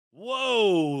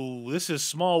Whoa, this is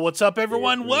small. What's up,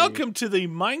 everyone? Welcome to the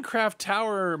Minecraft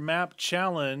Tower Map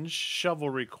Challenge. Shovel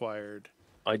required.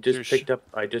 I just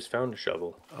found a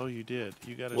shovel. Oh, you did.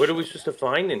 You got a What shovel. are we supposed to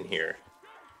find in here?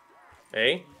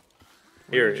 Hey?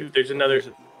 Here, there's another...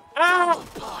 Ah!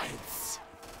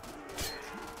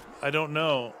 I don't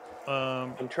know.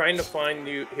 I'm trying to find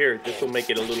you... Here, this will make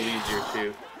it a little easier,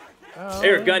 too.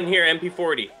 Here, gun here,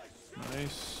 MP40.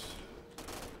 Nice.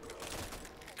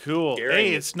 Cool.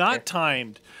 Hey, it's not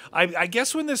timed. I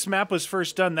guess when this map was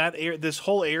first done, this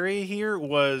whole area here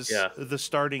was the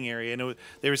starting area, and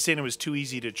they were saying it was too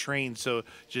easy to train, so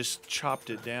just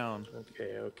chopped it down.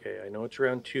 Okay. I know it's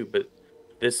round 2, but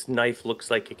this knife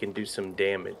looks like it can do some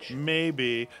damage.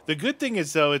 Maybe. The good thing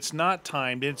is, though, it's not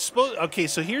timed. It's supposed. Okay,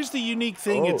 so here's the unique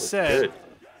thing. It said. Good.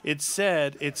 It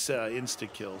said it's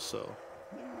insta kill. So.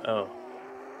 Oh.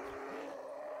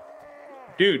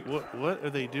 Dude. What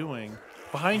are they doing?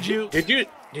 Behind you. Did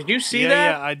you see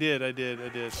that? Yeah, I did.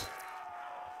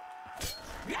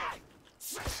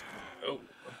 Oh.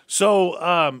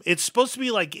 So, it's supposed to be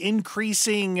like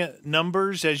increasing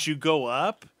numbers as you go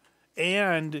up,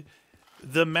 and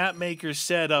the map maker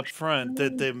said up front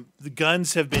that the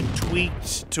guns have been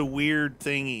tweaked to weird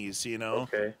thingies, you know?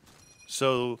 Okay.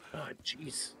 So, oh,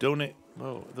 jeez.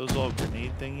 Whoa, those all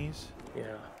grenade thingies?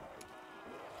 Yeah.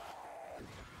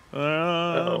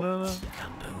 No.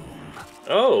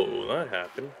 Oh, that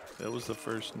happened. That was the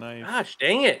first knife. Gosh,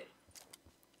 dang it.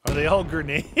 Are they all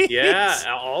grenades? Yeah,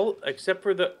 all except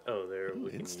for the... Oh, there, we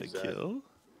can use that.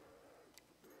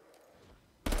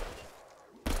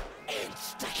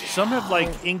 Insta-kill? Some have, like,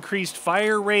 increased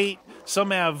fire rate.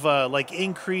 Some have, like,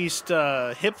 increased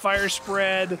hip fire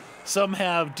spread. Some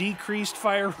have decreased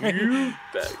fire rate.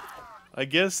 I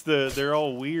guess they're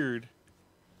all weird.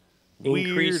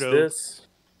 Increase this.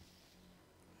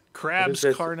 Crabs,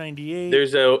 Car 98.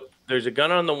 There's a gun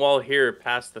on the wall here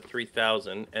past the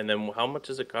 3,000, and then how much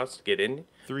does it cost to get in?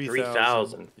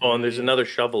 3,000. Oh, and there's another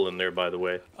shovel in there, by the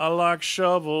way. I like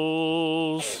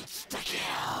shovels.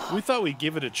 We thought we'd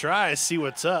give it a try, see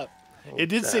what's up. It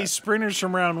did say sprinters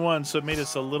from round 1, so it made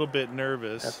us a little bit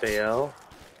nervous. FAL.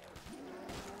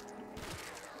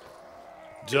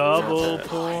 Double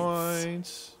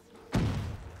points.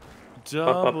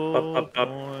 Double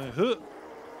points.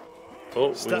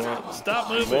 Oh, stop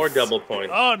moving. More double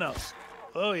points. Oh, no.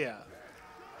 Oh, yeah.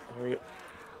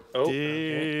 Oh.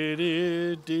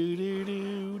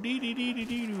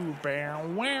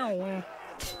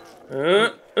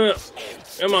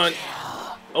 Come on.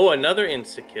 Oh, another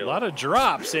insta-kill. A lot of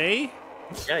drops, eh?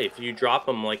 Yeah, if you drop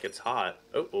them like it's hot.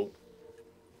 Oh.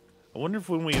 I wonder if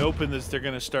when we open this, they're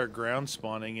going to start ground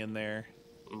spawning in there.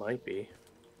 Might be.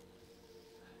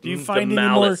 Do you find any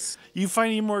more? You find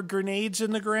any more grenades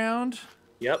in the ground?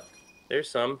 Yep, there's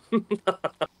some.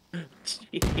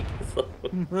 Jeez.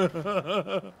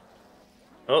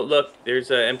 Oh, look,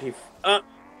 there's a MP.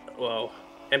 Whoa,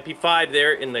 MP5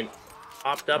 there in the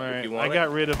popped up. Right, if you want. I got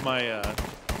rid of my.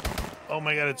 Oh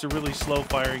my god, it's a really slow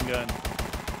firing gun.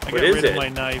 I got rid of my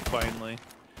knife finally.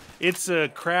 It's a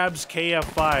Crab's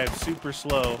KF5, super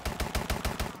slow.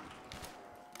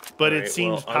 But it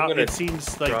seems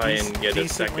like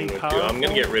decently powerful. I'm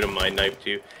gonna get rid of my knife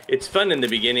too. It's fun in the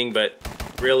beginning, but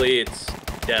really it's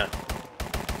death.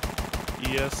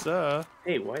 Yes, sir.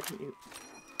 Hey, why didn't you?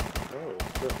 Oh,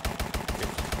 look.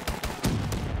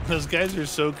 Those guys are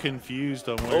so confused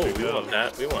on where to go.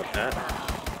 We want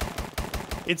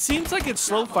that. It seems like it's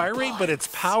slow fire rate, but it's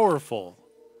powerful.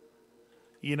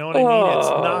 You know what I mean? It's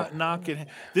not knocking.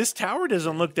 This tower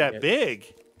doesn't look that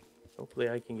big. Hopefully,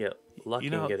 I can get lucky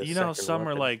and get a You know, some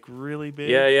are like really big.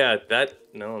 Yeah. That's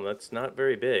not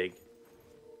very big.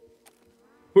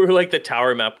 We're like the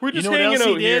tower map. We're just hanging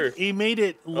out here. He made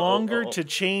it longer to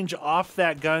change off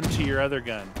that gun to your other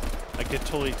gun. I could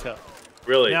totally tell.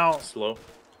 Really? Now, slow.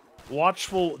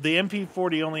 Watchful. The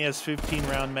MP40 only has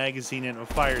 15-round magazine and it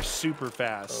fires super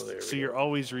fast, so you're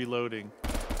always reloading.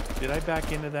 Did I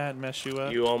back into that and mess you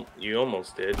up? You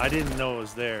almost did. I didn't know it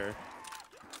was there.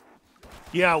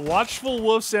 Yeah, Watchful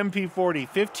Wolf's MP40,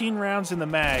 15 rounds in the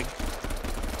mag.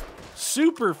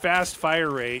 Super fast fire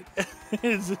rate.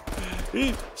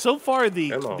 So far,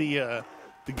 the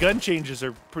gun changes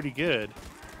are pretty good.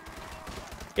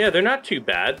 Yeah, they're not too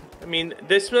bad. I mean,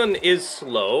 this one is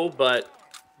slow, but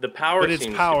the power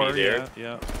seems to be there.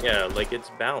 Yeah, like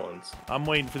it's balanced. I'm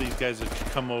waiting for these guys to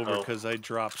come over because I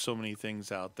dropped so many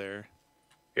things out there.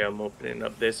 Yeah, I'm opening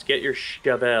up this. Get your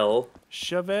shovel.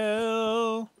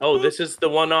 Shovel. Oh, this is the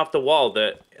one off the wall,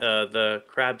 the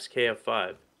Crab's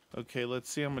KF5. Okay, let's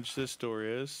see how much this door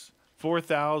is.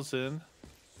 4,000.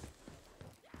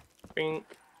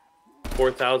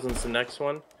 4,000's the next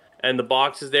one. And the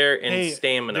box is there, and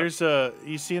stamina. There's a...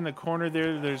 You see in the corner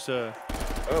there, there's a...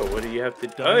 Oh, what do you have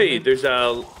to... Oh, hey, there's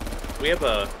a... We have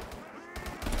a...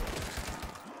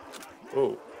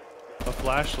 Oh. A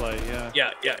flashlight,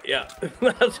 yeah. Yeah.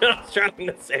 That's what I was trying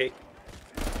to say.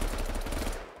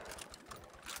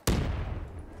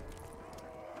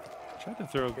 Tried to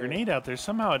throw a grenade out there.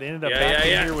 Somehow it ended up back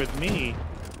in here with me.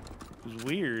 It was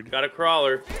weird. Got a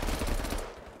crawler.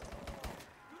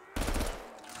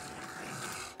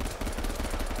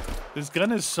 This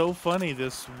gun is so funny.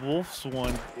 This wolf's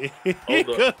one.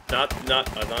 Not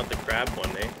the crab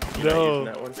one, eh? You're no, not using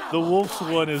that one? the wolf's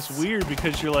one is weird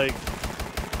because you're like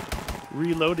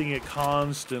reloading it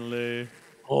constantly.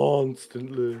 All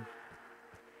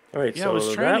right, yeah, so I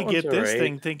was trying to get this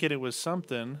thing, thinking it was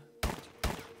something.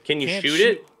 Can you shoot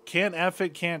it? Can't F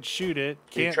it. Can't shoot it.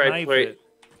 Can't knife it.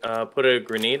 Put a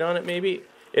grenade on it, maybe.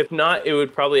 If not, it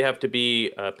would probably have to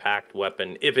be a packed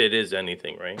weapon, if it is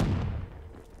anything, right?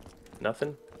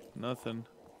 Nothing? Nothing.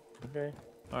 Okay.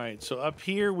 All right, so up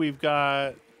here we've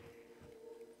got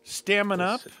stamina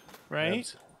up,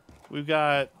 right? We've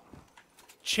got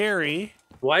cherry.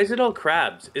 Why is it all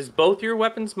crabs? Is both your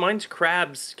weapons? Mine's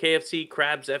crabs, KFC,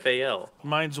 crabs, FAL.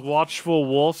 Mine's watchful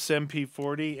wolves,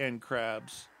 MP40, and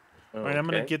crabs. All right, I'm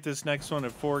going to get this next one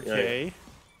at 4K. Yeah.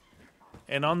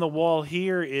 And on the wall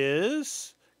here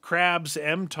is crabs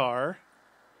MTAR.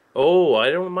 Oh, I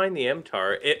don't mind the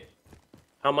MTAR.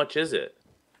 How much is it?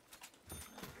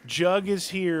 Jug is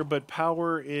here, but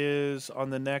power is on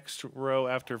the next row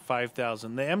after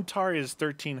 5,000. The MTAR is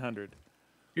 1,300.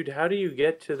 Dude, how do you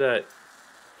get to that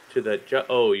jug?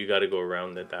 Oh, you got to go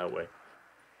around it that way.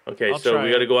 Okay, so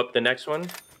we got to go up the next one?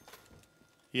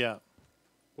 Yeah.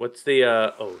 What's the,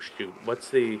 oh shoot. What's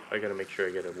the, I got to make sure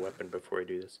I get a weapon before I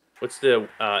do this. What's the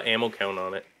ammo count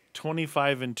on it?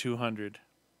 25 and 200.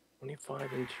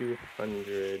 25 and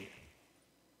 200.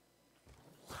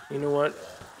 You know what?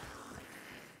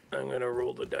 I'm going to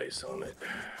roll the dice on it.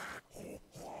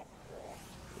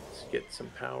 Let's get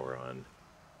some power on.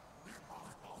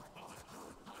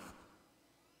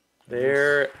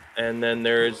 There, and then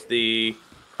there's the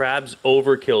Crab's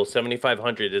Overkill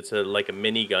 7500. It's like a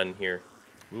minigun here.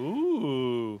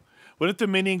 Ooh. What if the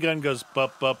minigun goes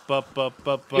bup, bup, bup, bup,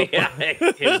 bup, bup? Yeah,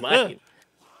 it might.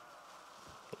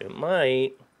 It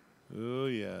might. Oh,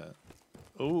 yeah.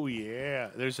 Oh, yeah.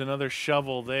 There's another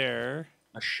shovel there.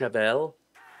 A shovel?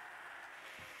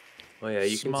 Oh, yeah,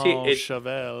 you Small can see it.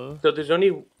 Shovel. So there's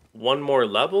only one more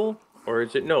level? Or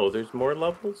is it? No, there's more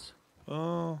levels?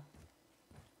 Oh.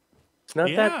 It's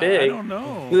not that big. I don't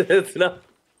know. It's not.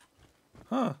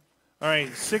 Huh. All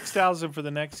right, 6,000 for the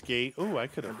next gate. Oh, I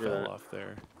could have fell off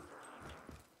there.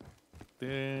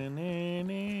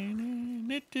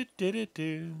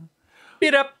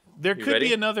 Beat up. There could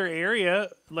be another area.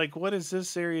 Like, what is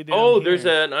this area down here? There's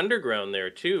an underground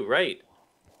there too, right?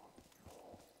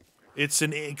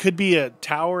 It could be a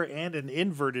tower and an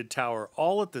inverted tower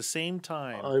all at the same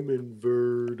time. I'm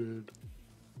inverted.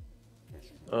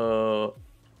 Oh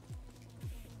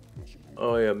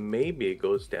yeah, maybe it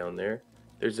goes down there.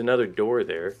 There's another door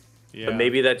there. Yeah. But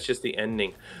maybe that's just the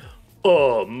ending.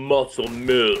 Oh, muscle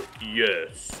milk.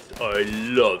 Yes, I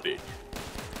love it.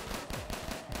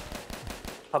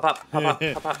 Pop, pop, pop, pop,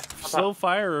 pop, pop, pop. Slow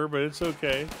firer, but it's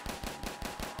okay.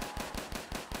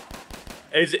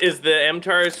 Is the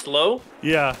MTAR slow?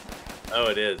 Yeah. Oh,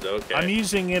 it is. Okay. I'm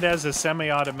using it as a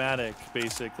semi-automatic,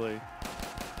 basically.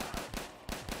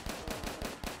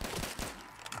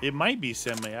 It might be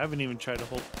semi. I haven't even tried to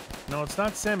hold... No, it's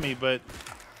not semi, but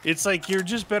it's like you're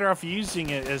just better off using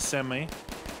it as semi.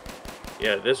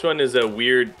 Yeah, this one is a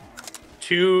weird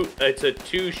it's a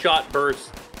two-shot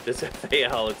burst. This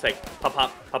FAL, it's like pop,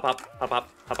 pop, pop, pop, pop, pop,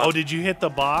 pop. Oh, did you hit the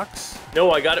box?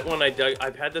 No, I got it when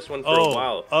I've had this one for a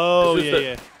while. Oh, this was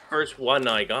the first one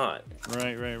I got.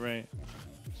 Right.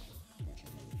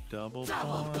 Double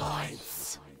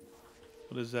points.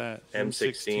 What is that?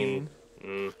 M16.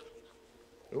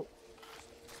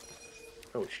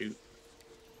 Oh, shoot.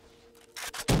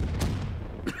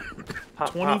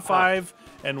 25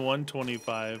 and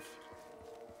 125.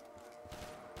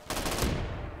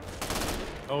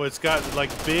 Oh, it's got like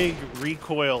big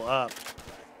recoil up.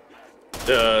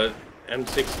 The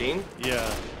M16?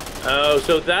 Yeah. Oh,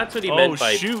 so that's what he meant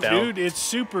by shoot, dude, it's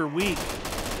super weak.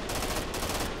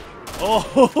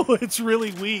 Oh, it's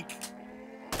really weak.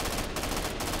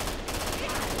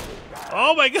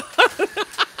 Oh my god.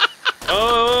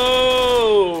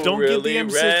 Oh, don't really get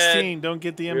the M16. Don't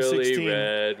get the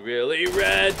M16. Really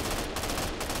red.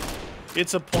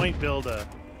 It's a point builder.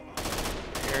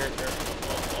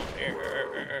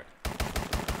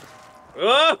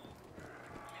 Oh!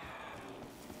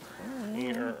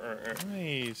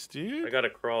 Nice, dude. I got a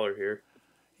crawler here.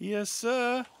 Yes,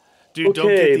 sir. Dude, don't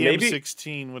get the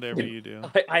M16, whatever you do.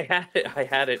 I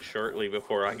had it shortly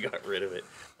before I got rid of it.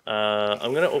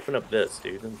 I'm gonna open up this,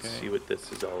 dude, and see what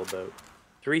this is all about.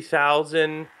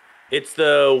 3,000. It's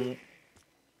the...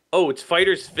 Oh, it's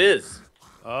Fighter's Fizz.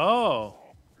 Oh.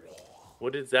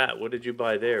 What is that? What did you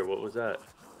buy there? What was that?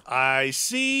 I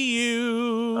see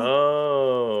you.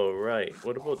 Oh, right.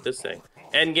 What about this thing?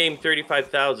 Endgame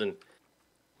 35,000.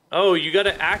 Oh, you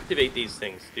gotta activate these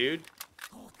things, dude.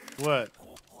 What?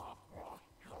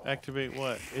 Activate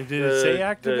what? Did it say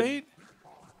activate?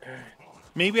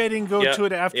 Maybe I didn't go to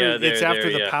it after. Yeah, it's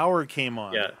after the power came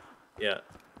on. Yeah.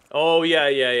 Oh,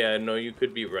 yeah. No, you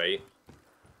could be right.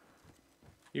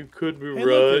 You could be right.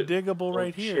 Look, they're diggable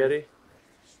right here.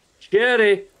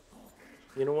 Cherry.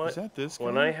 You know what? Is that this guy?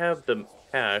 When I have the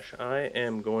cash, I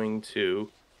am going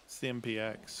to... It's the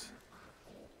MPX.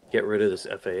 Get rid of this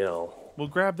FAL. Well,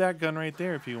 grab that gun right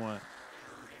there if you want.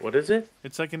 What is it?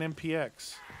 It's like an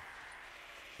MPX.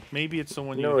 Maybe it's the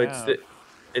one you have. No,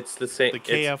 it's the same. The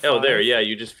KF5. Oh, there. Yeah,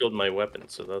 you just filled my weapon,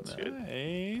 so that's good.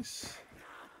 Nice.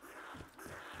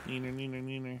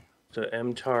 Neener. So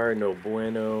MTAR, no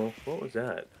bueno. What was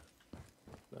that?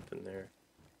 Nothing there.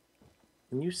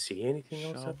 Can you see anything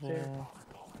else up there?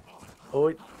 Oh,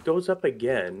 it goes up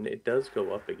again. It does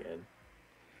go up again.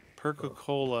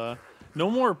 Perca-Cola. No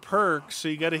more perks, so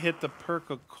you got to hit the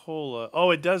Perca-Cola.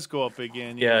 Oh, it does go up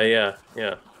again. Yeah.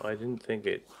 I didn't think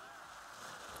it.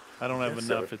 I don't have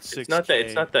enough. It's 6K.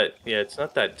 It's not that. Yeah, it's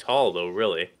not that tall though,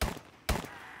 really.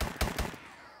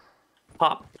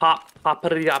 Pop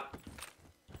it up.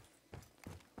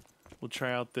 We'll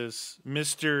try out this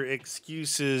Mr.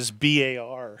 Excuses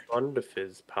BAR.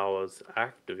 Fizz powers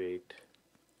activate.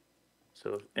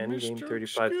 So endgame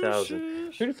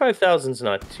 35,000. 35,000's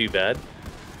not too bad.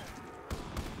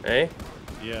 Hey?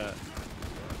 Yeah.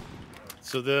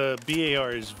 So the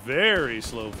BAR is very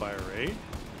slow fire rate.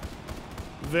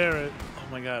 Oh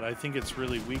my god, I think it's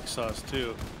really weak sauce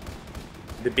too.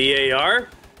 The BAR?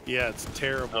 Yeah, it's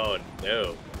terrible. Oh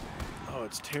no. Oh,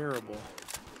 it's terrible.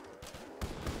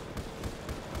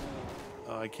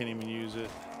 Oh, I can't even use it.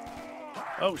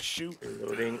 Oh shoot.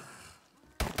 Reloading.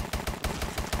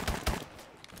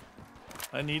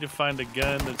 I need to find a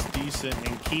gun that's decent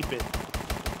and keep it.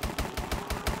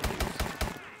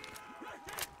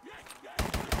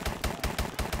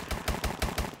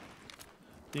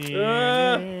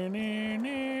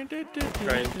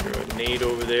 Try and throw a nade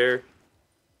over there.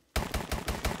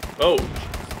 Oh.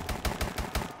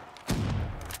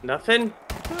 Nothing?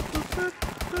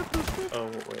 Oh,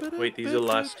 wait, these are the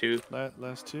last two.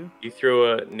 Last two? You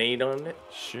throw a nade on it?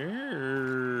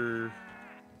 Sure.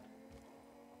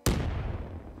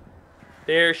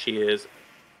 There she is.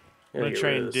 I'm gonna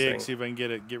try and dig, see if I can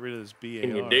get rid of this BAR.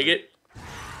 Can you dig it?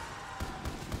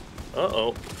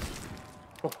 Uh-oh.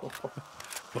 Boom,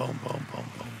 boom, boom,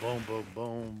 boom, boom, boom,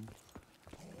 boom.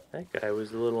 That guy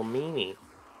was a little meanie.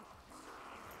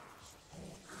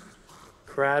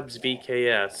 Crabs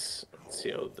VKS. Let's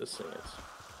see how this thing is.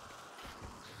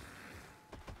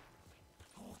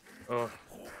 Oh.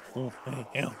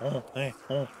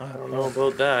 I don't know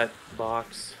about that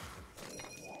box.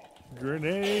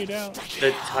 Grenade out.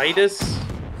 The Titus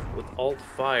with alt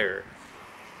fire.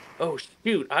 Oh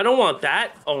shoot, I don't want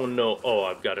that. Oh no. Oh,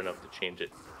 I've got enough to change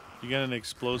it. You got an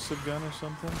explosive gun or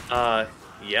something?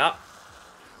 Yeah.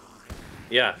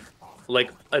 Yeah.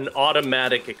 Like an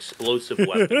automatic explosive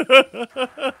weapon.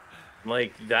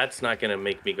 Like, that's not gonna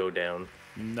make me go down.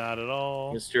 Not at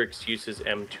all. Mr. Excuses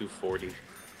M240.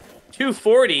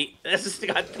 240? This has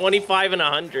got 25 and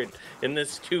 100 in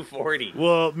this 240.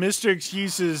 Well, Mr.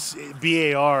 Excuses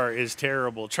BAR is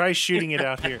terrible. Try shooting it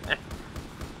out here.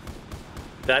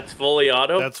 That's fully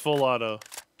auto? That's full auto.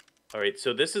 All right,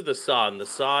 so this is the saw, and the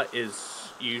saw is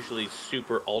usually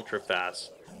super ultra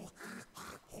fast.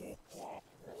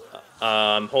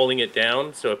 I'm holding it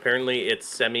down, so apparently it's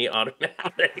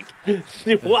semi-automatic.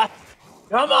 What?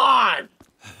 Come on!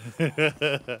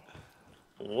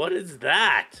 What is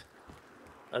that?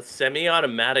 A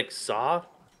semi-automatic saw?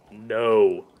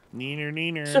 No.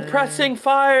 Neener. Suppressing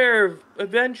fire,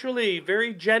 eventually,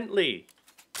 very gently.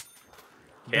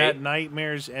 Okay. That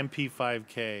Nightmare's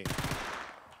MP5K.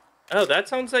 Oh, that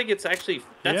sounds like it's actually...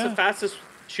 That's the fastest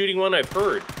shooting one I've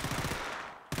heard.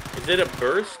 Is it a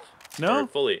burst? No. Or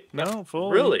fully? No,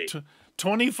 fully. Really?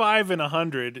 25 and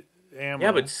 100 ammo.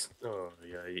 Yeah, but... Oh,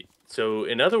 yeah. So,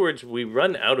 in other words, we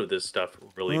run out of this stuff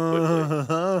really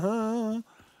quickly.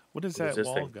 What is that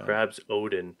wall gun? Crab's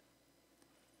Odin.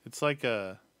 It's like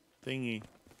a thingy.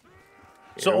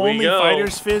 So only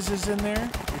Fighter's Fizz is in there?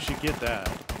 We should get that.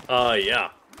 Yeah.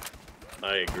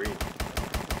 I agree.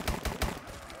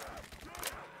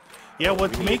 Yeah,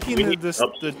 what's making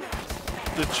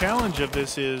the challenge of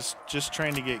this is just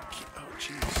trying to get... Oh,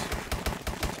 jeez.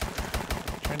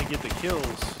 Trying to get the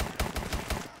kills.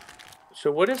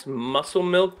 So what does muscle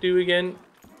milk do again?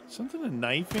 Something of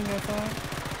knifing, I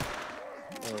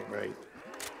thought. Oh, right.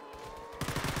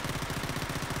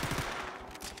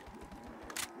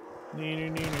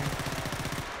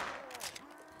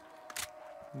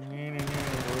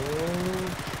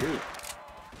 Oh, shoot.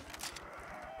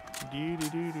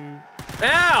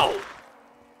 Ow!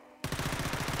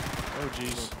 Oh,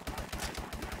 jeez.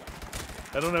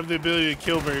 I don't have the ability to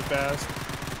kill very fast.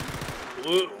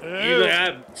 You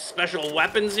have special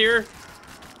weapons here?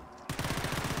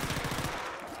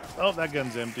 Oh, that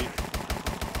gun's empty.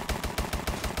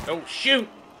 Oh, shoot!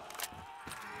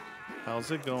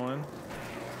 How's it going?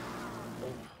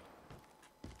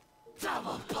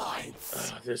 Double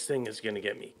points. This thing is gonna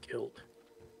get me killed.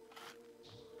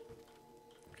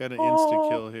 Got an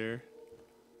insta-kill here.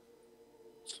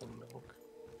 Some milk.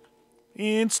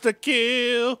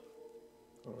 Insta-kill!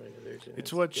 Oh, yeah, there's an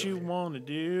It's what insta-kill you here. want to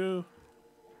do.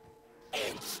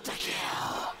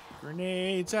 Insta-kill.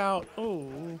 Grenades out.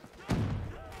 Oh.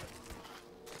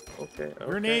 Okay.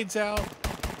 Grenades out.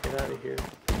 Get out of here.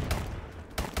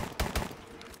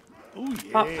 Oh,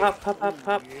 yeah. Pop, pop, pop, pop,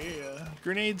 pop. Yeah.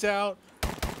 Grenades out.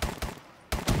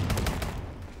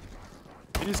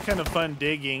 It is kind of fun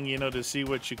digging, you know, to see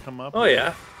what you come up with. Oh,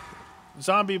 yeah.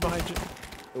 Zombie behind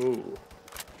you. Ooh.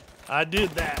 I did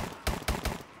that.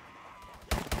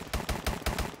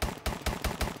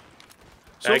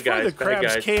 So Bad far, guys, the bad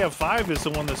Crab's guys. KF5 is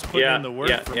the one that's putting in the work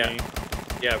for me.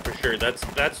 Yeah, for sure. That's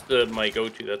my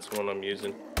go-to. That's the one I'm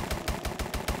using.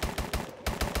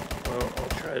 Well, I'll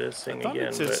try this thing I thought again.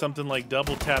 it said but... something like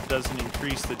double tap doesn't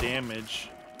increase the damage,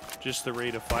 just the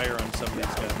rate of fire on some of these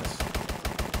guns.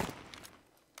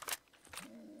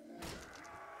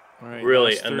 All right,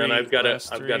 Really, last and then three, I've got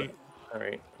last to. three. All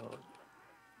right. Oh.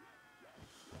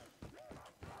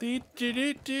 There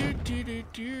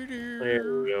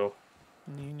There we go.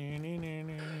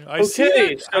 I see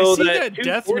Okay, that, so I see that that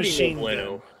death 240 machine bueno.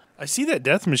 gun. I see that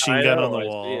death machine I gun know, on the I see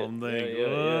wall. it. I'm like,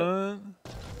 Yeah. what?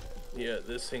 Yeah,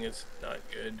 this thing is not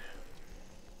good.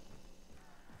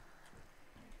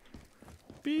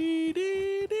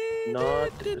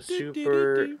 Not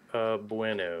super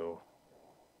bueno.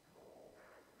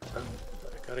 I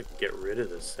gotta get rid of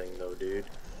this thing though, dude.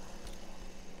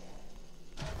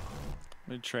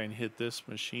 Let me try and hit this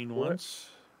machine What? once.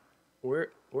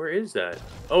 Where is that?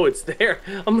 Oh, it's there.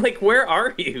 I'm like, where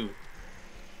are you?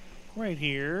 Right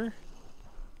here.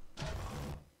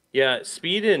 Yeah,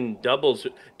 speed and doubles.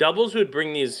 Doubles would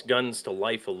bring these guns to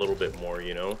life a little bit more,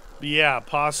 you know? Yeah,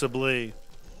 possibly.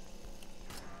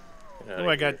 Get Oh, outta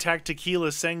I got here. Tactequila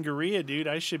Sangria, dude.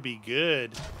 I should be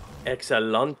good.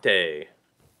 Excelente.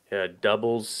 Yeah,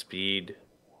 doubles speed.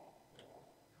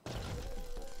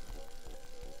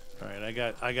 All right,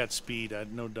 I got speed. I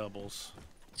had no doubles.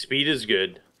 Speed is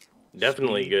good.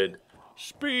 Definitely good.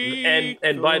 Speed.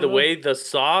 And by the way, the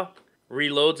saw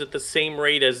reloads at the same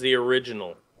rate as the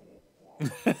original.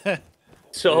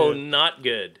 So Yeah. not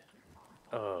good.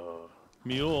 Oh,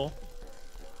 Mule.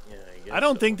 yeah, I guess. I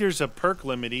don't so. think there's a perk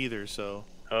limit either, so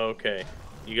Okay,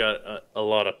 you got a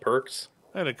lot of perks.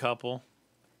 I had a couple.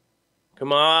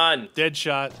 Come on. Dead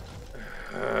shot.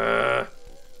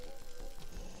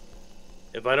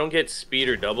 If I don't get speed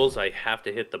or doubles, I have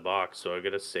to hit the box. So I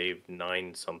gotta save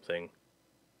 9 something.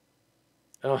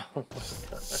 Oh,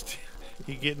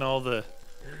 You getting all the...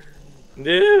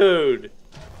 dude.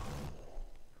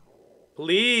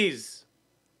 Please.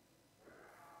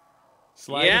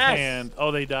 Sleight Yes! of hand.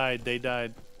 Oh, they died. They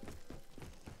died.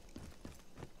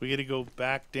 We got to go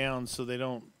back down so they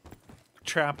don't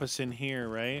trap us in here,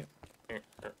 right?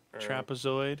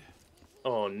 Trapezoid.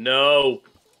 Oh no.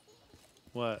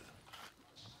 What?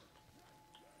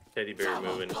 Teddy bear Double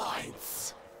moving.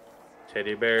 points.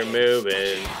 Teddy bear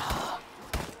moving.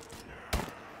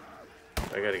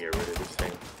 I gotta get rid of this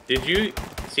thing. Did you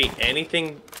see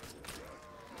anything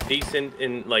decent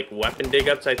in like weapon dig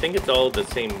ups? I think it's all the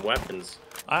same weapons.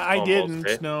 I Almost, didn't.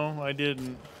 eh? No, I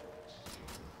didn't.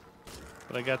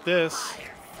 But I got this.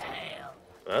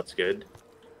 That's good.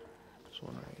 This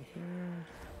one right here.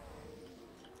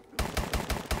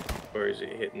 Or is it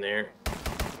hitting there?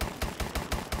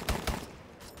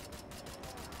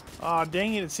 Aw,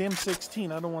 dang it. It's the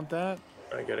M16. I don't want that.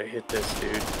 I gotta hit this,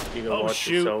 dude. You can Oh, watch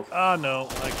shoot. yourself. Oh, no.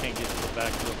 I can't get to the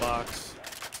back of the box.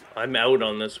 I'm out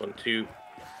on this one too.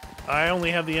 I only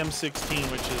have the M16,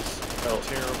 which is Oh.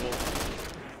 terrible.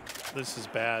 This is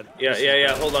bad. Yeah, This is yeah.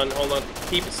 bad. Hold on.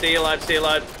 Keep it. Stay alive. Stay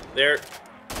alive. There.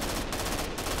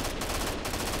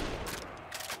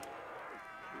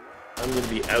 I'm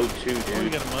gonna be out too, dude. Oh, you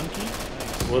got a monkey?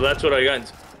 Nice. Well, that's what I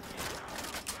got.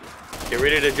 Get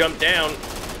ready to jump down.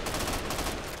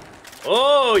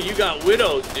 Oh, you got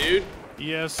widows, dude.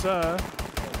 Yes, sir.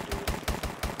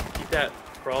 Keep that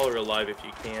crawler alive if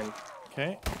you can.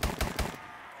 Okay.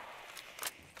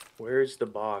 Where's the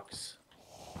box?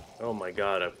 Oh my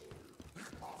god,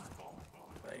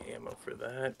 my ammo for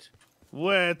that.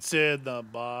 What's in the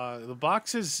box? The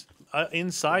box is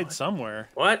inside somewhere.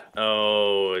 What?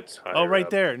 Oh, it's higher Oh, right up.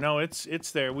 there. No,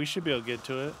 it's there. We should be able to get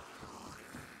to it.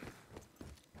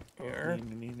 Here.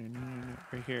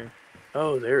 Right here.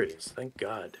 Oh, there it is. Thank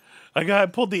God. I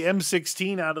pulled the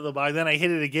M16 out of the box. Then I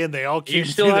hit it again. They all came. You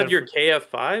still have your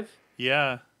KF5?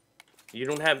 Yeah. You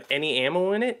don't have any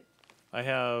ammo in it? I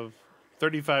have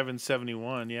 35 and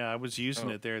 71. Yeah, I was using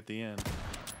it there at the end.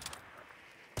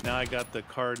 Now I got the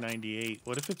Car 98.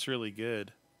 What if it's really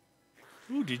good?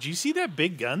 Ooh, did you see that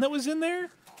big gun that was in there?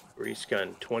 Grease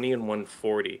gun, 20 and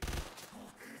 140.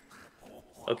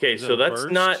 Okay, Is so it that's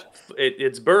burst? not...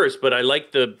 It's burst, but I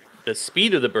like the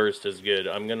speed of the burst is good.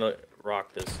 I'm going to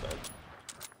rock this then.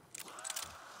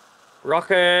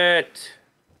 Rocket!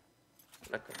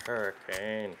 Like a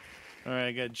hurricane. All right,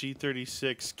 I got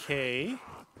G36K.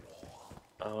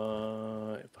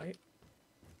 If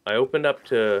I opened up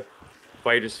to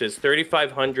Fighter's Fizz,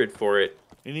 3,500 for it.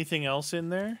 Anything else in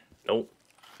there? Nope,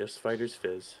 just Fighter's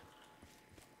Fizz.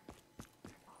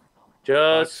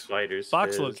 Just Fighter's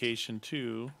Box Fizz. location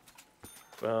too.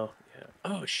 Well, yeah.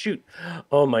 Oh shoot!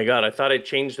 Oh my God! I thought I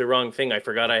changed the wrong thing. I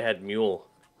forgot I had Mule.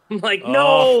 I'm like,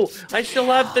 no! I still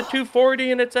have the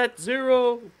 240 and it's at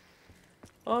 0.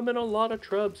 I'm in a lot of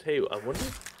trubs. Hey, I wonder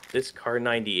if this Car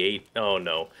 98. Oh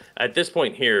no! At this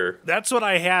point here, That's what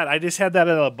I had. I just had that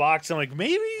in a box. I'm like,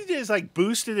 maybe you just like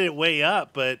boosted it way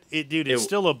up, but it's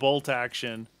still a bolt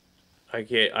action.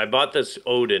 I bought this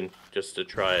Odin just to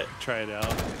try it. Try it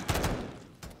out.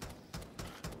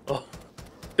 Oh,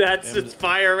 that's its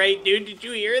fire rate, dude. Did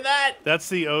you hear that? That's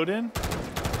the Odin.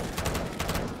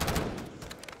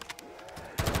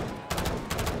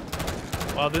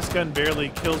 Wow, this gun barely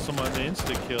kills someone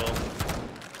insta kill.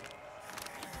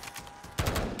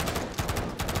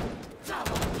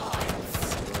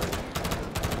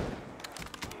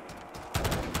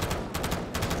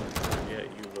 Yeah,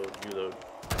 you load.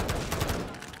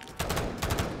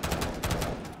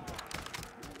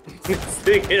 This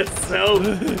thing is so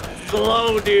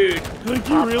slow, dude. Like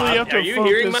you really have to Are you focus.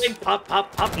 hearing mine? Pop,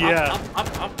 pop, pop, Yeah. pop,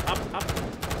 pop, pop, pop, pop.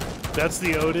 That's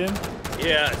the Odin.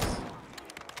 Yes.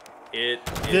 The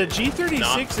The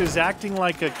G36 is acting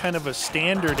like a kind of a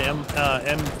standard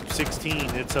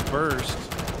M16. It's a burst.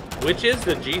 Which is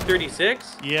the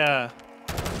G36? Yeah.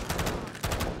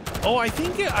 Oh, I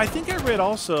think I read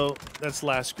also. That's the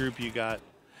last group you got.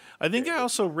 I think I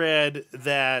also read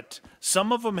that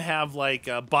some of them have like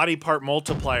body part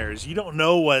multipliers. You don't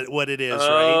know what it is,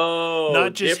 Oh, right?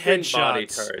 Not just different body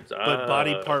headshots, parts. but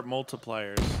body part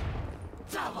multipliers.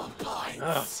 Double points.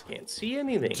 Oh, can't see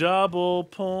anything. Double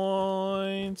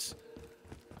points.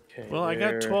 Okay, Well, I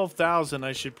got there. 12,000.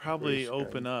 I should probably Where's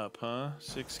open up, huh?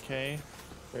 6K.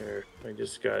 There, I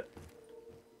just got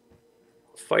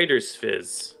Fighter's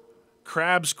Fizz.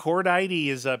 Crab's Cord ID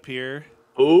is up here.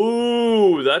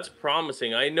 Ooh, that's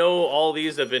promising. I know all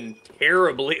these have been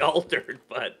terribly altered,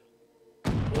 but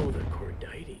oh, the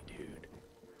Cordite, dude.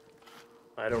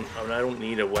 I don't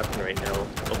need a weapon right now.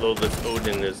 Although this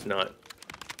Odin is not.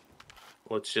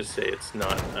 Let's just say it's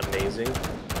not amazing.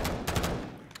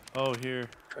 Oh, here.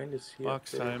 Trying to see.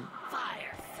 Box up there. time.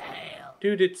 Fire sale.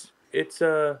 Dude, it's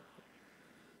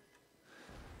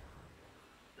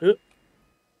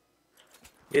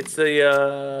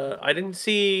I didn't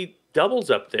see doubles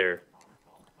up there.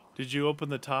 Did you open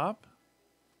the top?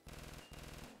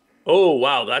 Oh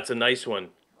wow, that's a nice one.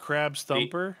 Crab's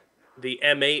Thumper? The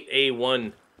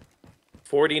M8A1,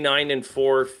 49 and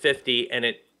 450, and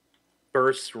it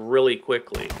bursts really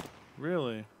quickly.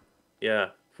 Really? Yeah,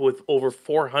 with over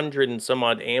 400 and some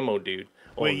odd ammo, dude.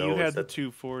 Oh, Wait, no, you is had the that-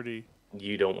 240.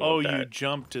 You don't want Oh, that. you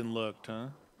jumped and looked, huh?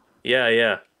 Yeah,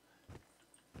 yeah.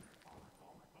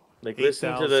 Like listen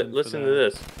to 8,000 for that.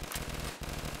 this.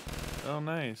 Oh,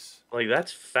 nice. Like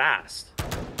that's fast.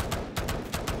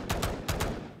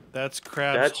 That's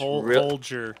Crab's That's whole real-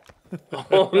 Holger.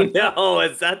 Oh no,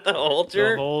 is that the The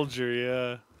Holger? Holger,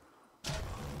 yeah.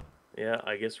 Yeah,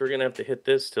 I guess we're gonna have to hit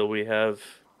this till we have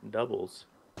doubles.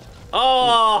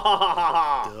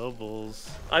 Oh! Doubles.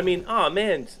 I mean, oh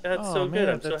man, that's Oh, so man, good.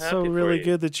 I'm so that's happy so for really you.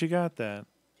 good that you got that.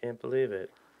 Can't believe it.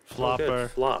 Oh, Flopper.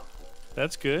 good. Flop.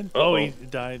 That's good. Uh-oh. Oh, he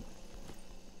died.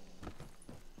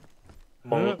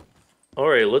 Bonk. All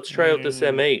right, let's try out this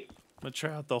M8. Let's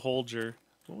try out the Holger.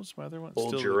 What was my other one? Hold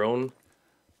Still your own.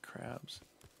 crabs.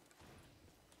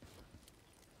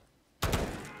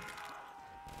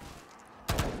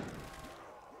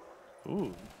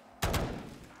 Ooh.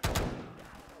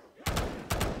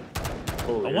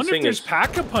 Holy, I this wonder if thing there's is-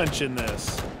 Pack-a-Punch in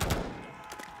this.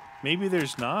 Maybe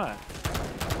there's not.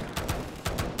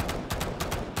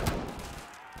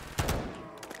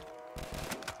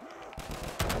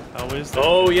 How is that?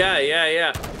 Oh, yeah, yeah,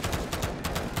 yeah.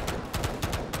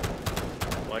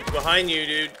 Watch behind you,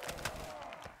 dude.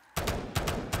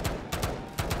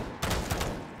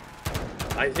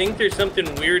 I think there's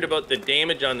something weird about the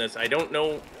damage on this. I don't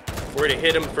know where to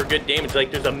hit him for good damage.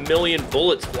 Like, there's a million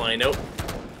bullets flying out,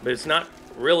 but it's not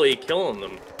really killing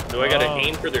them. Do I gotta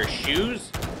aim for their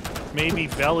shoes? Maybe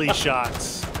belly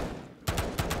shots.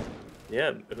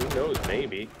 Yeah, who knows?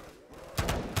 Maybe.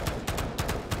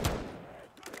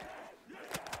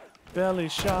 Belly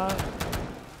shot.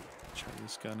 Try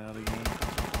this gun out again.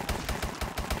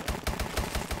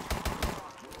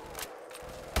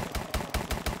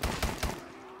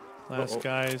 Last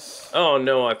guys. Oh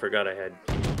no, I forgot I had.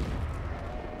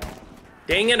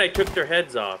 Dang it! I took their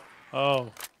heads off.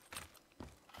 Oh.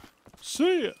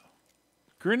 See ya.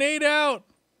 Grenade out.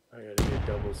 I gotta get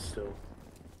doubles still.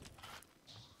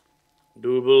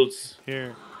 Doubles.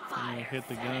 Here. I'm gonna hit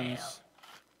the guns.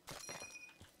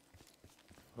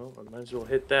 Well, I might as well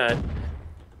hit that.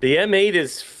 The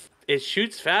M8 it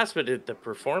shoots fast, but the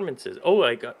performance is. Oh,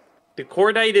 I got the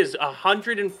cordite is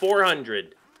 100 and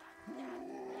 400.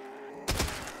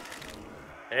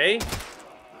 Hey.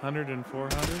 100 and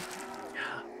 400.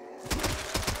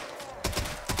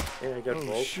 Yeah, I got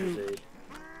Oh, shoot.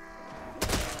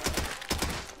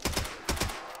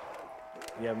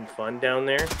 You having fun down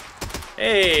there?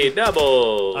 Hey,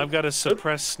 double! I've got a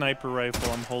suppressed sniper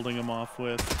rifle I'm holding him off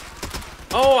with.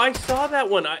 Oh, I saw that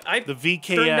one. I The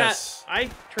VKS.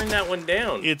 turned that one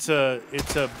down. It's a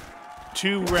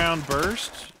 2-round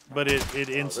burst, but it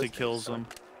insta kills them.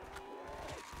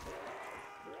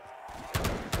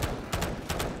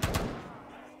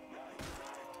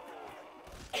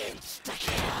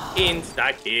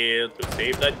 Insta-kill to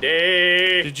save the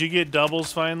day. Did you get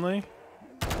doubles finally?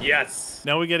 Yes.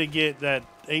 Now we got to get that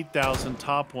 8,000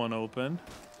 top one open.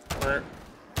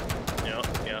 Yeah.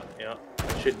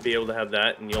 I should be able to have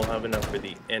that, and you'll have enough for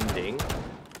the ending.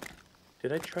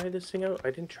 Did I try this thing out? I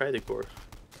didn't try the core.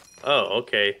 Oh,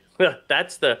 okay.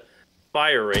 That's the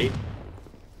fire rate.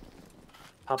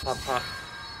 Pop, pop, pop.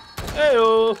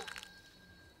 Hey-oh.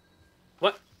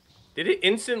 What? Did it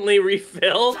instantly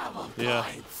refill? Yeah.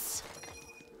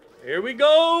 Here we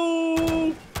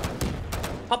go!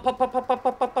 Pop, pop, pop, pop, pop,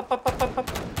 pop, pop, pop, pop, pop, pop.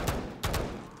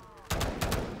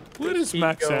 What is Keep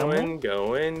max going,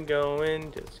 ammo?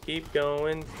 going. Just keep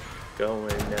going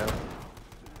now.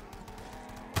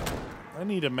 I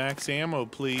need a max ammo,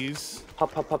 please.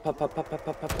 Pop, pop, pop, pop, pop, pop, pop,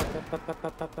 pop, pop, pop, pop,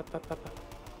 pop, pop, pop, pop, pop.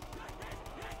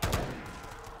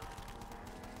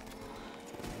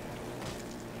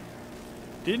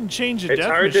 Didn't change the It's death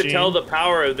hard machine. to tell the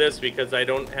power of this because I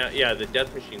don't have. Yeah, the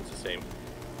death machine's the same.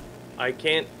 I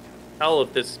can't tell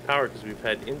if this is power because we've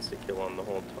had insta-kill on the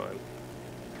whole time.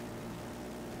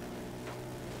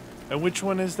 And which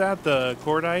one is that? The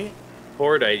cordite?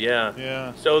 Cordite, yeah.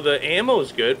 Yeah. So the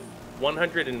ammo's good.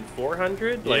 100 and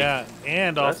 400? Like, yeah,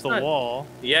 and off that's the not- wall.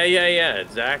 Yeah,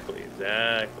 exactly.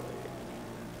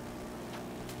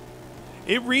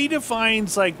 It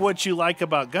redefines like what you like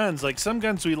about guns. Like some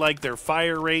guns we like their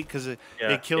fire rate because it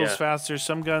kills faster.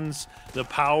 Some guns the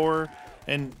power,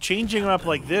 and changing them up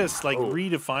like this like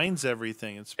redefines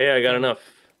everything. It's Hey, I got enough.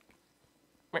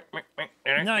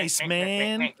 nice,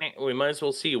 man. We might as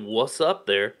well see what's up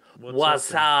there.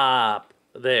 What's up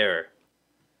there?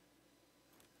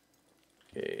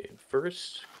 Okay,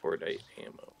 first cordite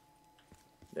ammo.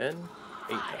 Then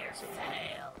 8,000.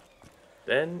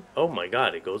 Then, oh my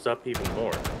god, it goes up even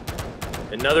more.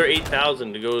 Another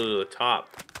 8,000 to go to the top.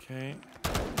 Okay.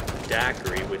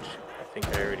 Daiquiri, which I think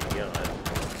I already got.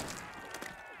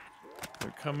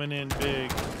 They're coming in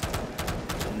big.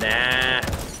 Nah.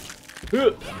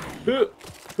 Huh, huh,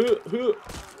 huh, huh.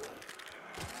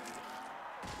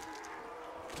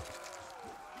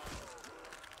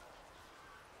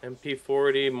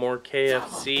 MP40, more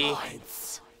KFC.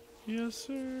 Yes,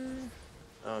 sir.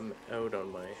 I'm out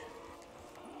on my...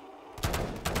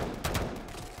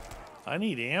 I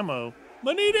need ammo.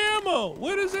 I need ammo.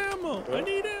 What is ammo? I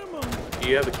need ammo.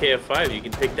 You have a KF5, you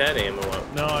can pick that ammo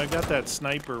up. No, I got that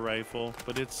sniper rifle,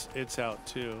 but it's out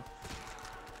too.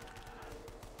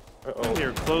 Uh-oh.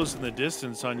 They're closing the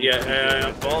distance on you.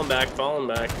 Yeah, falling back.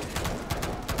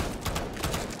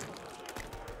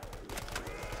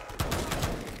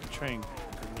 Try and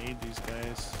grenade these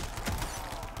guys.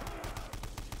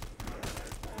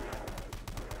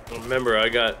 Remember, I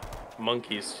got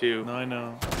monkeys too. No, I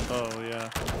know. Oh, yeah.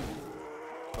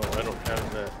 Oh, I don't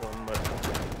have that one, but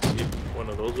see if one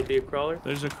of those would be a crawler.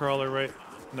 There's a crawler right.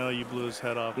 No, you blew his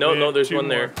head off. No, Wait, no, there's two one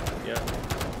more. there. Yeah.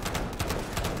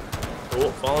 Oh,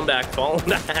 falling back, falling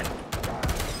back.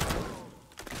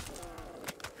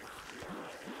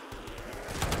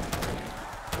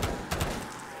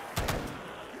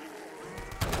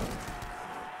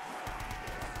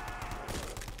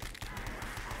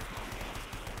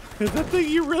 That thing,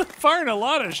 you're really firing a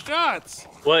lot of shots.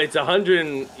 Well, it's 100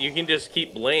 and you can just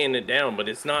keep laying it down, but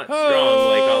it's not strong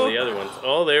like all the other ones.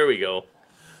 Oh, there we go.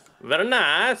 Very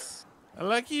nice. I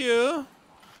like you.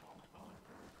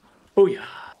 Oh, yeah.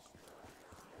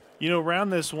 You know,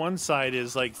 around this one side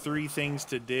is like 3 things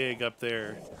to dig up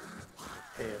there.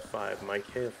 KF5. My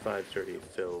KF5's already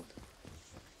filled.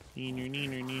 Neener,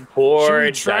 neener, neen. Poor Should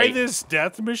we try Dyke. this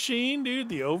death machine, dude?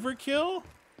 The overkill?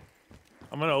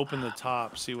 I'm going to open the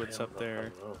top, see what's up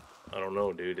there. I don't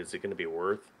know, dude. Is it going to be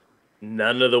worth?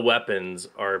 None of the weapons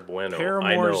are bueno.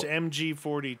 Paramore's I know.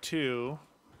 MG42.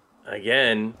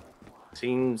 Again,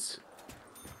 seems...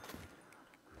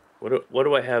 What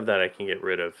do I have that I can get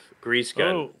rid of? Grease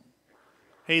gun. Oh.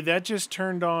 Hey, that just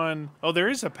turned on. Oh, there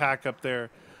is a pack up there.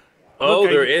 Oh,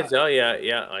 Look, there is. Oh, yeah,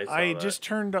 yeah. I saw I that. just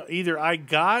turned on. Either I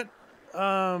got,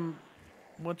 whatchamacallit,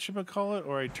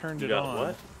 or I turned You it got on.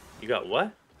 what? You got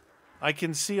what? I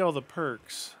can see all the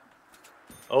perks.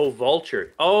 Oh,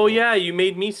 Vulture. Oh, yeah, you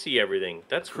made me see everything.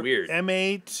 That's weird.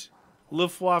 M8,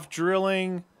 Luftwaffe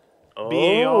drilling, Oh.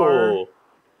 BAR,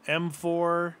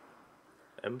 M4,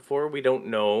 M4, we don't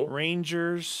know.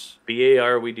 Rangers.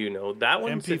 BAR, we do know. That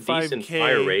one's a decent MP5K.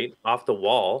 fire rate off the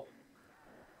wall.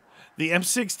 The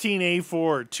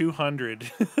M16A4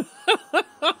 200.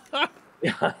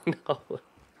 Yeah, I know.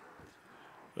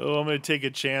 Oh, I'm gonna take a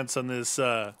chance on this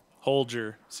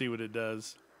Holger. See what it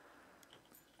does.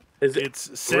 Is it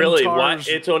It's really Centaurs. what?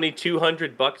 It's only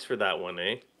 $200 for that one,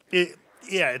 eh?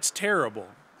 Yeah, it's terrible.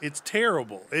 It's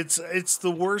terrible. It's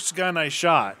the worst gun I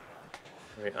shot.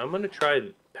 All right, I'm gonna try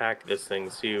to pack this thing.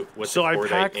 See what. So the I cordite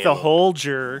packed the ammo-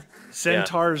 Holger,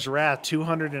 Centaur's Wrath,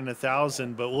 200 and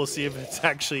 1,000, but we'll see if it's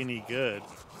actually any good.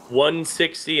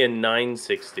 160 and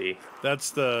 960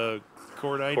 That's the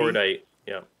cordite. cordite.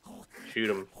 Yeah, shoot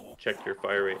them. Check your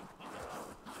fire rate.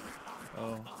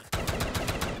 Oh.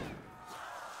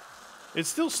 It's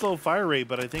still slow fire rate,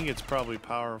 but I think it's probably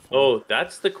powerful. Oh,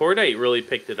 that's the cordite. Really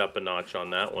picked it up a notch on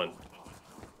that one.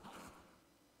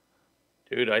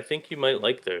 Dude, I think you might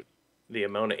like the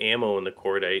amount of ammo in the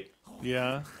cordite.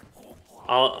 Yeah.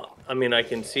 I mean, I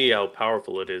can see how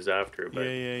powerful it is after, but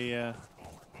Yeah.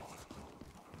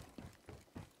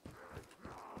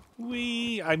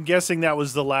 I'm guessing that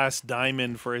was the last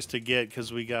diamond for us to get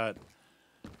because we got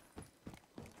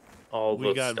all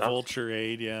stuff. Vulture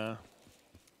Aid, yeah.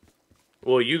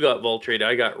 Well, you got Vultrate,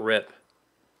 I got Rip.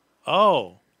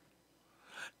 Oh.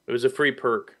 It was a free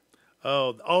perk.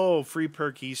 Oh, free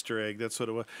perk Easter egg. That's what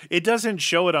it was. It doesn't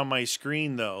show it on my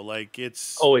screen though. Like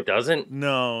it's Oh, it doesn't?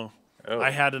 No. Oh. I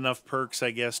had enough perks,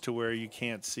 I guess, to where you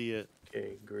can't see it.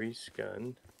 Okay, grease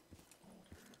gun.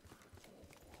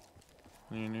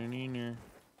 I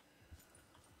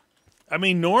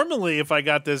mean, normally if I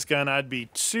got this gun, I'd be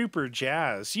super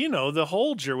jazzed. You know, the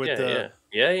Holger with the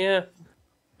Yeah.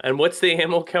 And what's the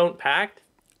ammo count packed?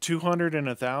 200 and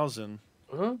 1,000.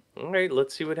 All right,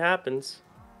 let's see what happens.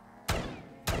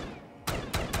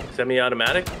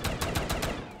 Semi-automatic?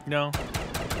 No.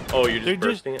 Oh, you're just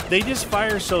bursting it? They just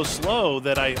fire so slow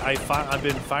that I've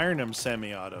been firing them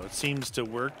semi-auto. It seems to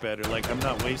work better. Like I'm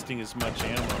not wasting as much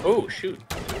ammo. Oh, shoot.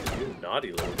 You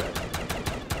naughty little guy.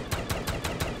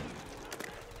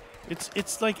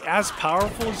 It's like as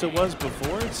powerful as it was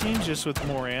before. It seems just with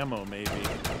more ammo, maybe.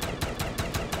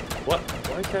 What?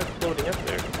 Why is that floating up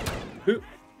there? Who?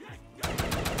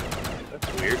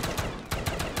 That's weird.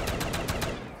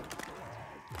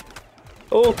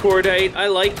 Oh, Cordite, I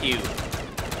like you.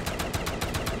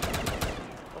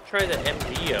 I'll try the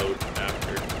MG out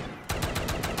after.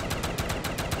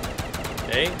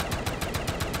 Hey?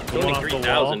 It's only off the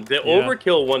 3,000. The wall? Yeah.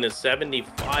 overkill one is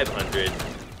 7,500.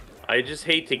 I just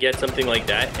hate to get something like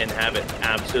that and have it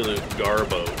absolute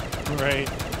garbo. Right.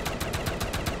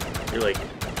 You're like,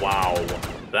 wow,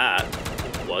 that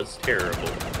was terrible.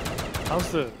 How's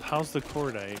the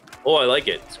cordite? Oh, I like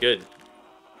it. It's good.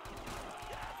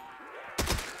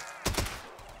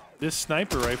 This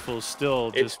sniper rifle is still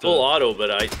It's just full auto, but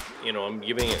I'm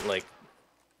giving it like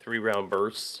 3-round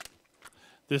bursts.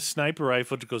 This sniper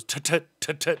rifle just goes tut tut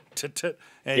tut tut tut tut,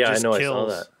 and Yeah, it I just know, I saw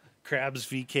kills that. Crabs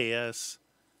VKS.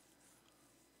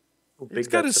 How big It's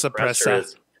got that a suppressor.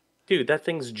 is. Dude, that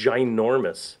thing's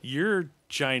ginormous. You're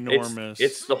ginormous.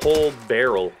 It's the whole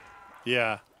barrel.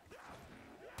 Yeah.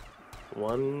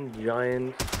 One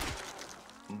giant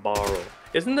barrel.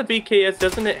 Isn't the BKS,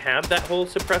 doesn't it have that whole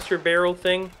suppressor barrel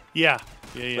thing? Yeah.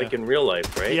 Yeah. Like in real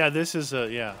life, right? Yeah, this is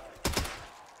yeah.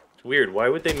 It's weird. Why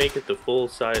would they make it the full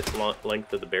size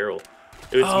length of the barrel?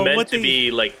 It was meant to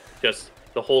be like just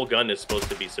the whole gun is supposed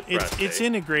to be suppressed. It's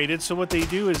integrated, so what they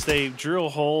do is they drill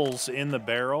holes in the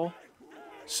barrel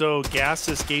so gas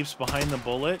escapes behind the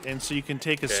bullet, and so you can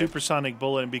take a supersonic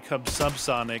bullet and become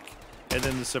subsonic, and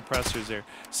then the suppressor's there.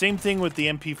 Same thing with the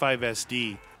MP5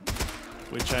 SD,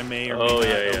 which I may or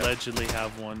may not allegedly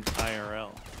have one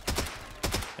IRL.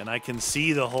 And I can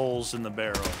see the holes in the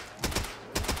barrel.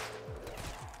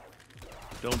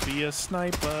 Don't be a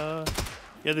sniper.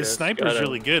 Yeah, this sniper's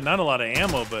really good. Not a lot of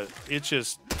ammo, but it's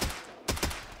just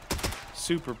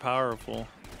super powerful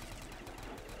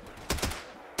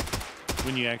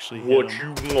when you actually hit them. What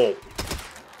you want?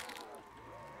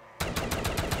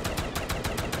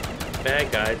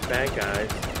 Bad guys, bad guys.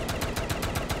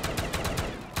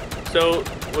 So,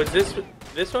 was this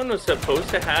one was supposed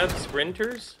to have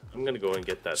sprinters? I'm gonna go and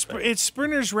get that thing. It's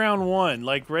sprinters round one,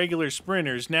 like regular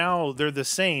sprinters. Now they're the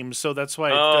same, so that's why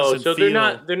it doesn't so feel...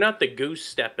 they're not the goose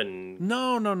stepping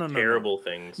terrible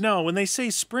things. No, when they say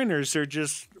sprinters, they're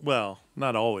just, well,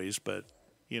 not always, but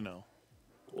you know.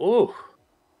 Ooh.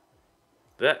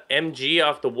 That MG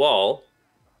off the wall.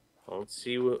 Let's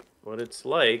see what it's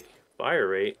like. Fire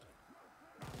rate.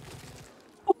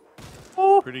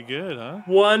 Pretty good, huh?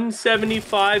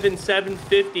 175 and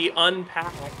 750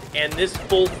 unpacked, and this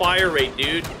full fire rate,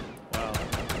 dude. Wow.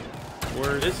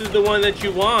 This is the one that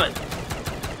you want.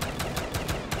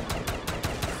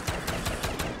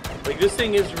 Like, this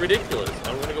thing is ridiculous.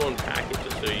 I'm gonna go unpack it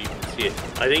just so you can see it.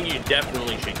 I think you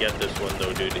definitely should get this one,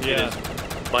 though, dude. It is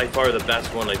by far the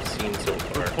best one I've seen so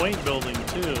far. For point building,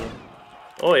 too.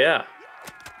 Oh, yeah.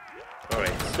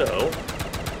 Alright, so...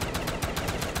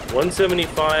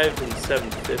 175 and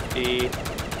 750, and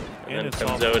then it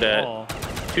comes out at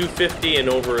 250 and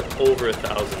over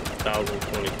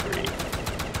 1,023.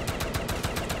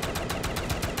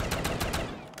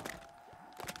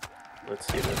 Let's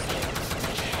see this.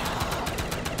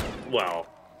 Wow,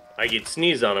 I could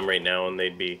sneeze on them right now and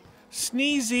they'd be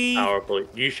sneezy. Powerful.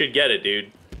 You should get it,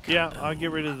 dude. Yeah, I'll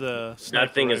get rid of the sniper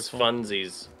That thing rifle. is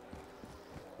funsies.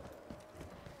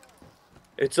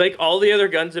 It's like all the other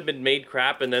guns have been made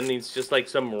crap, and then these just like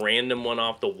some random one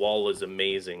off the wall is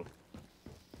amazing.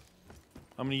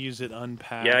 I'm gonna use it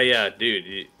unpacked. Yeah,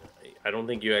 dude. I don't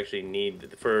think you actually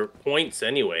need for points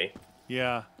anyway.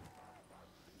 Yeah.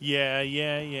 Yeah.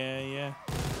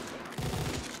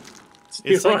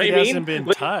 It's like it hasn't been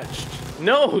touched.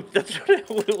 No, that's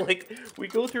what like we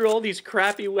go through all these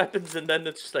crappy weapons, and then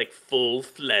it's just like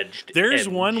full-fledged. There's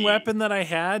MG. one weapon that I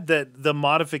had that the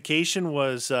modification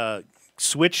was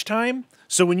switch time.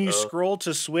 So when you scroll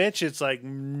to switch, it's like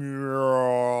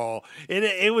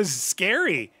it was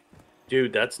scary.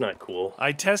 Dude, that's not cool.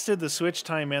 I tested the switch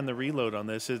time and the reload on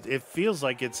this. It feels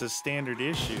like it's a standard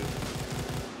issue.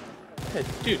 Yeah,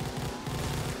 dude.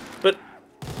 But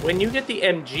when you get the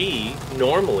MG,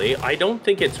 normally, I don't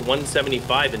think it's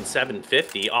 175 and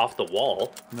 750 off the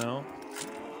wall. No.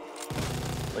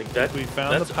 Like that. We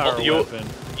found the power weapon.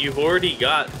 You've already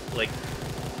got like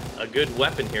a good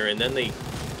weapon here, and then they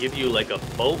give you like a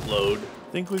boatload.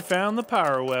 I think we found the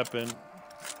power weapon.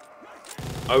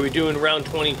 Are we doing round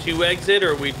 22 exit,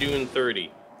 or are we doing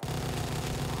 30?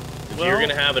 Well, you're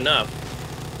gonna have enough.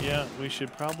 Yeah, we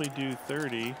should probably do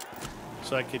 30,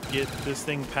 so I could get this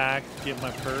thing packed, get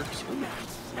my perks.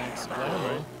 Max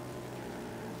glamour.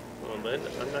 Well, then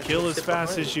I'm not kill as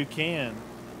fast as you can.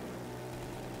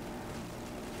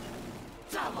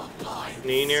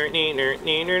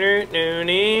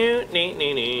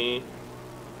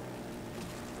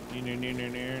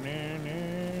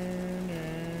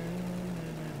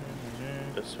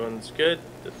 This one's good.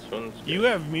 This one's good. You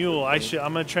have mule. I'm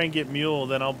gonna try and get mule.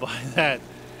 Then I'll buy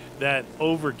that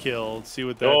overkill. See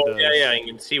what that does. Oh yeah. You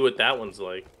can see what that one's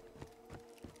like.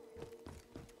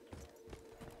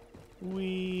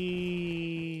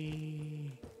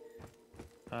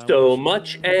 So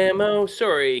much ammo.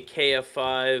 Sorry,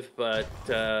 KF5, but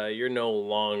you're no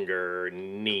longer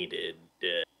needed.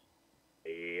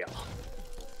 Yeah.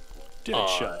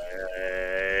 Deadshot.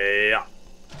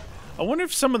 I wonder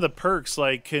if some of the perks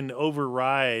like can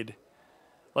override,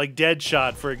 like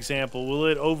Deadshot, for example. Will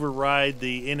it override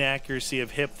the inaccuracy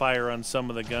of hip fire on some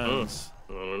of the guns?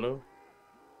 I don't know.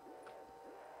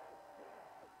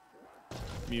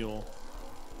 Mule.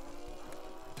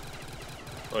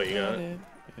 Oh, you got it?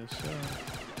 Yes, sir.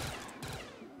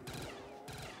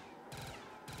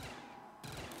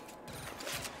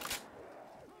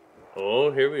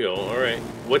 Oh, here we go. All right.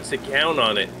 What's the count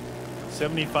on it?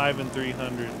 75 and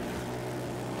 300.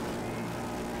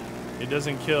 It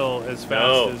doesn't kill as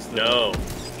fast as the... No.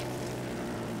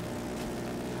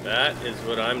 That is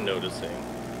what I'm noticing.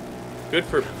 Good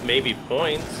for maybe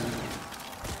points.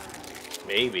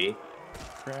 Maybe.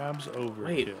 Crabs overkill.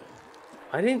 Wait.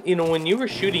 I didn't, when you were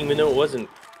shooting, even though it wasn't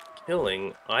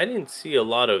killing, I didn't see a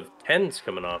lot of 10s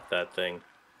coming off that thing.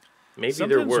 Maybe there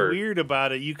were. Something's weird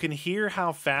about it. You can hear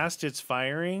how fast it's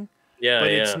firing. Yeah,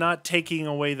 but it's not taking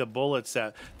away the bullets.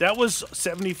 That was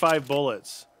 75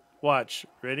 bullets. Watch.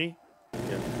 Ready?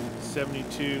 Yeah.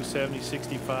 72, 70,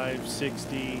 65,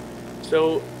 60.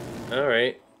 So, all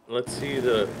right. Let's see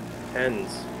the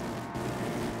 10s.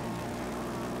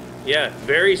 Yeah,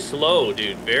 very slow,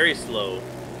 dude. Very slow.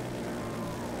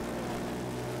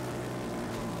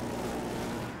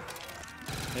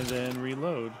 And then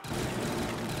reload.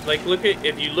 Like,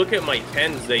 if you look at my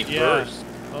 10s, they burst.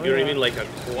 Oh, you know what I mean? Like a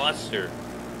cluster.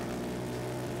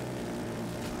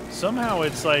 Somehow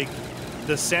it's like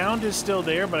the sound is still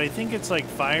there, but I think it's like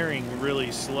firing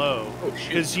really slow. Oh, shoot.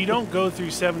 Because you don't go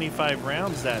through 75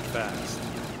 rounds that fast.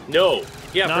 No.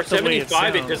 Yeah, Not for the way it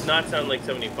 75, it sounds. does not sound like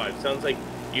 75. It sounds like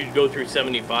you'd go through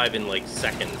 75 in like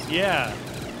seconds. Yeah.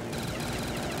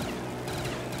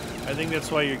 I think that's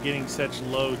why you're getting such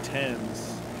low 10s.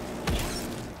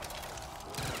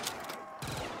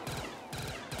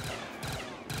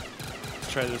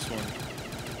 Let's try this one.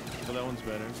 Oh, that one's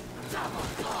better.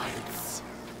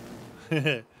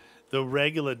 The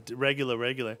regular.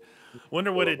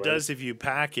 Wonder what it does if you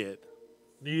pack it.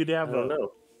 You'd have a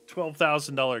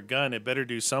 $12,000 gun. It better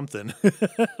do something.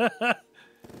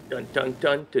 Dun dun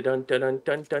dun dun dun dun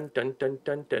dun dun dun dun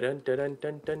dun dun dun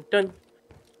dun dun dun.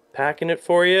 Packing it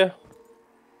for you.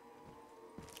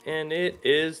 And it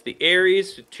is the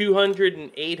Ares 200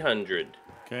 and 800.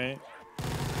 Okay.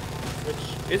 Which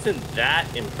isn't that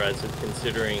impressive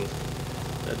considering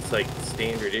that's like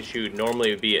standard issue. Normally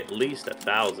it would be at least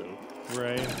 1,000.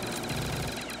 Right.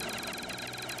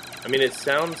 I mean, it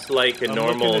sounds like a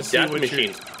normal death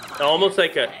machine. Almost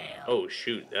like a... Oh,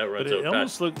 shoot. That runs But it out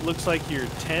almost fast. looks like your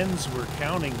 10s were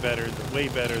counting better, way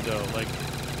better, though. Like...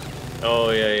 Oh,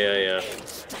 yeah.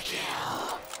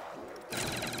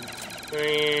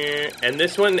 And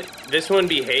this one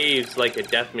behaves like a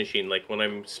death machine. Like when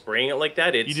I'm spraying it like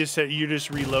that, it's... You just said you're just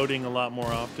reloading a lot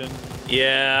more often?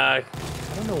 Yeah.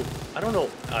 I don't know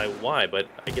why, but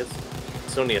I guess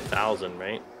it's only 1,000,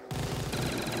 right?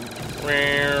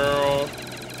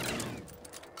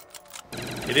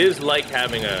 It is like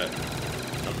having a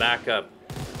backup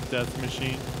death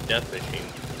machine.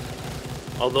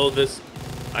 Although this,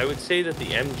 I would say that the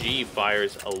MG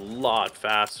fires a lot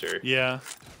faster. Yeah.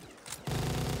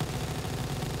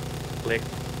 Click.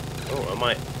 Oh, I'm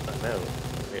out.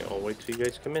 Okay, I'll wait till you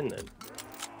guys come in then.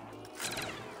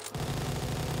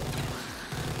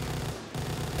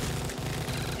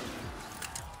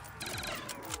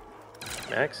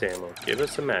 Max ammo. Give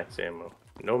us some max ammo.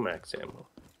 No max ammo.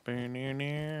 No,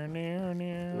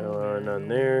 none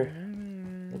there.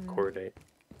 Cordate.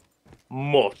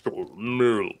 Muscle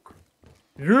milk.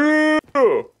 Yeah!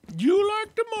 You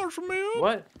like the muscle milk?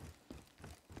 What?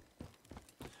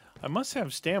 I must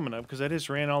have stamina because I just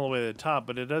ran all the way to the top,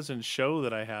 but it doesn't show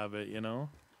that I have it, you know?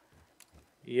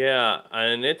 Yeah,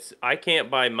 and I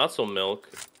can't buy muscle milk.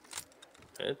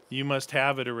 You must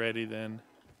have it already then.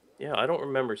 Yeah, I don't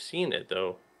remember seeing it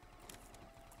though.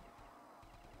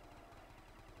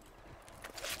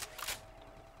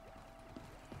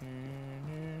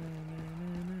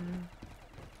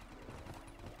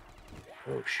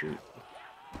 Oh shoot.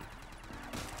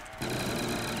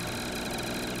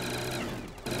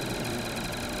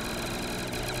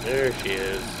 There she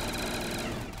is.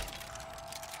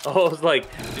 Oh, I was like,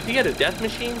 did he get a death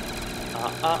machine?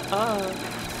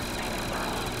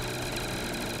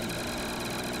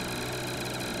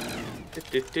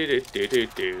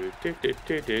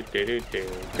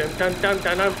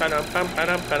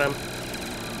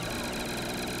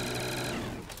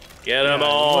 Get them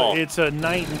all! It's a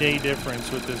night and day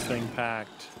difference with this thing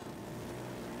packed.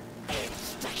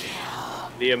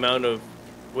 The amount of...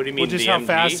 What do you mean, just the how MG?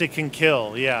 fast it can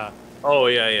kill, yeah. Oh,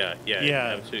 yeah.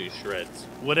 Absolutely shreds.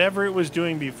 Whatever it was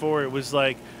doing before, it was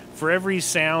like, for every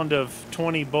sound of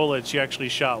 20 bullets, you actually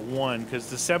shot one, because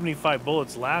the 75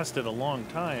 bullets lasted a long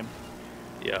time.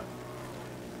 Yeah.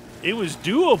 It was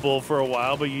doable for a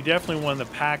while, but you definitely wanted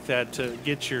to pack that to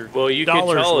get your Well, you could tell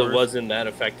worth. it wasn't that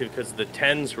effective because the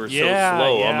 10s were so slow.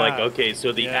 Yeah. I'm like, okay,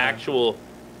 so the actual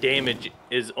damage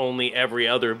is only every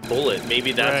other bullet.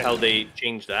 Maybe that's how they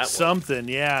changed that Something,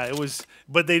 yeah. It was,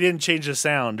 but they didn't change the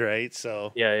sound, right?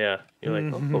 So Yeah. You're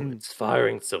like, oh, it's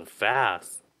firing so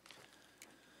fast.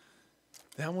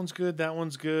 That one's good. That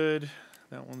one's good.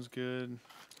 That one's good.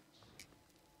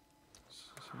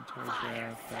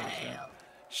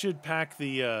 Should pack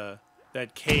the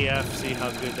that KF. See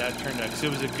how good that turned out. Because it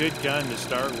was a good gun to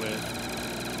start with.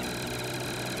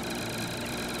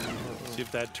 See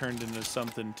if that turned into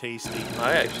something tasty.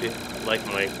 I actually like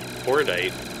my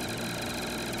Cordite.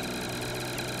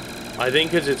 I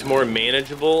think because it's more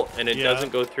manageable and it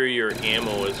doesn't go through your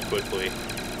ammo as quickly.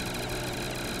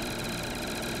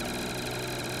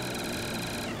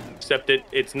 Except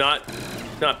it's not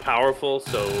powerful,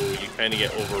 so you kind of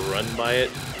get overrun by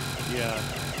it. Yeah.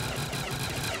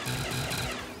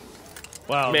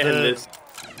 Wow, man,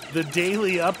 the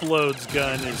daily uploads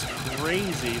gun is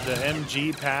crazy. The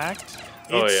MG packed,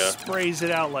 it sprays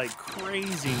it out like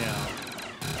crazy now.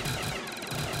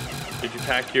 Did you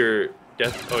pack your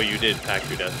death? Oh, you did pack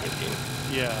your death machine.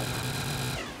 Yeah,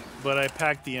 but I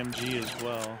packed the MG as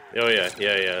well. Oh yeah.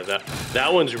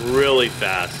 That one's really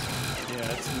fast.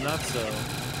 Yeah, it's nutso.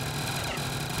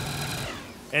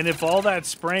 And if all that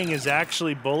spraying is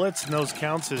actually bullets and those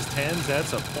counts as 10s,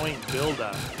 that's a point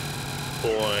build-up.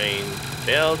 Point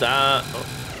build-up. Oh.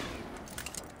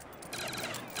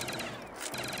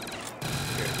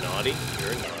 You're naughty.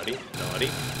 You're naughty. Naughty.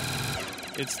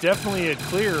 It's definitely a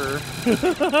clearer.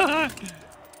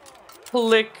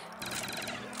 Click.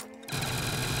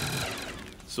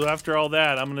 So after all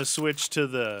that, I'm gonna switch to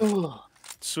the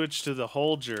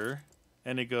Holger,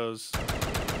 and it goes.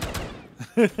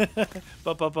 Is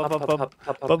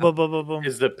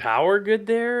the power good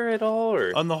there at all,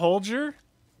 or on the Holger?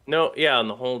 No, yeah, on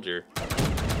the Holger.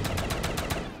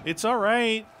 It's all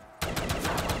right.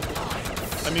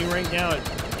 I mean, right now it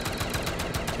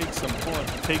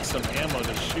takes some ammo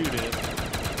to shoot it.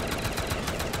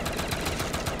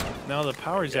 Now the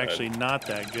power's actually not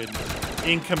that good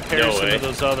in comparison to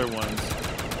those other ones.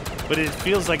 But it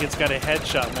feels like it's got a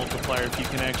headshot multiplier if you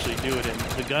can actually do it, and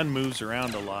the gun moves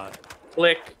around a lot.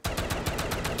 Click.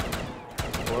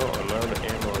 Well, I'm out of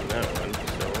ammo on that one,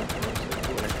 so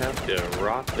I'm gonna have to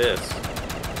rock this.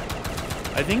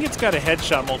 I think it's got a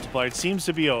headshot multiplier. It seems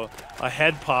to be a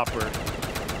head popper.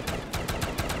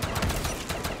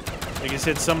 Like I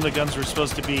said, some of the guns were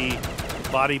supposed to be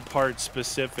body part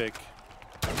specific.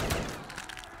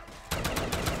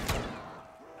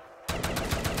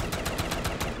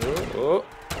 Oh.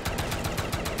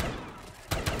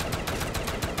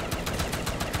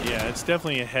 Yeah, it's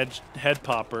definitely a head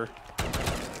popper.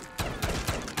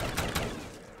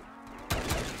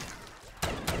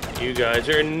 You guys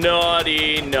are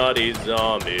naughty, naughty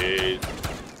zombies.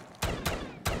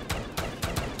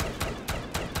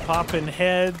 Popping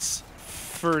heads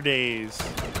for days.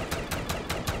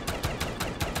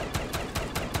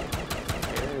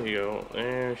 There you go.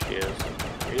 There she is.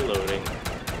 Reloading.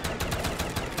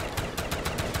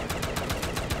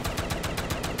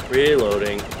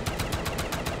 Reloading.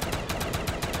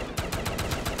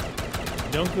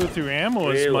 Don't go through ammo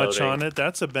as much on it.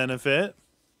 That's a benefit.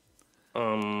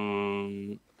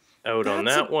 Out on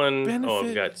that one. Benefit. Oh,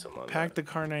 I've got some on Pack that. the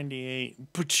Car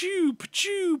 98. Pachoo,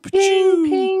 pachoo, pachoo. Ping,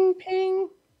 ping, ping.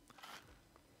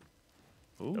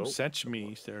 Ooh, nope. Setch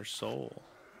me their soul.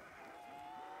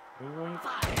 What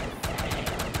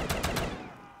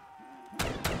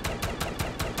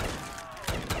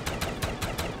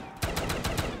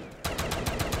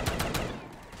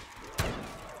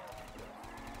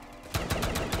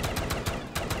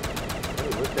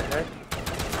the heck?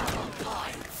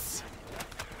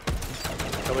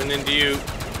 Coming into you.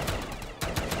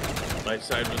 My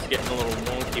side was getting a little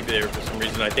wonky there for some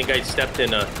reason. I think I stepped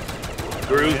in a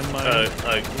groove.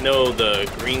 No,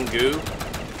 the green goo.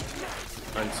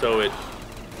 And so it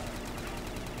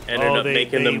ended up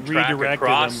making them track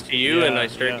across to you, and I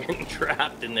started getting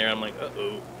trapped in there. I'm like,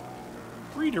 uh-oh.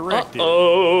 Redirected.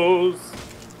 Uh-ohs.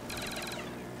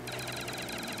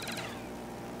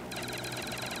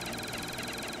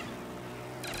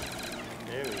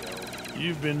 There we go.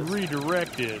 You've been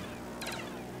redirected.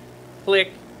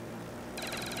 Click.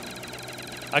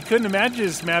 I couldn't imagine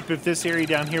this map if this area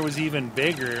down here was even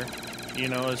bigger, you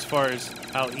know, as far as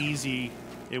how easy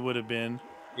it would have been.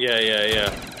 Yeah.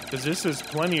 Because this is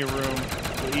plenty of room,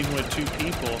 even with 2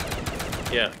 people.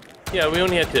 Yeah. Yeah, we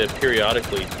only had to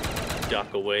periodically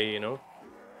duck away, you know?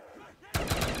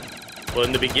 Well,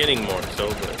 in the beginning more so,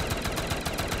 but...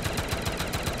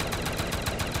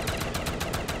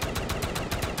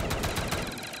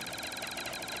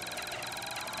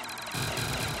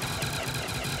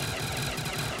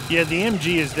 Yeah, the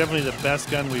MG is definitely the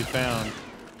best gun we've found.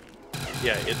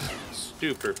 Yeah, it's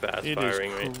super fast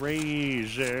firing, right? It is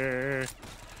crazy.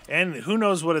 And who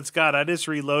knows what it's got. I just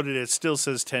reloaded it. It still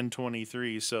says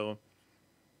 1023, so...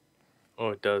 Oh,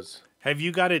 it does. Have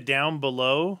you got it down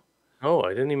below? Oh, I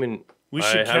didn't even. We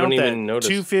should I haven't count that. even noticed.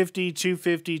 250,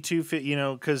 250, 250. You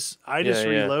know, because I just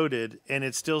Yeah, yeah. reloaded and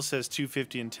it still says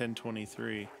 250 and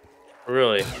 1023.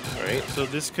 Really? Right? So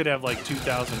this could have like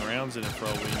 2,000 rounds in it for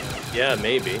all we know. Yeah,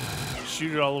 maybe.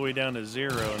 Shoot it all the way down to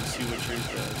 0 and see what yours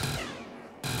does.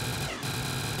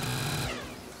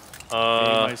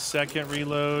 My second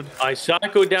reload. I saw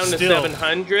it go down to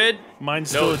 700. Mine's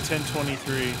still at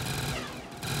 1023.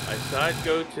 I saw it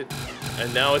go to,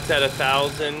 and now it's at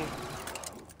 1,000.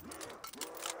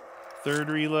 Third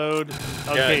reload.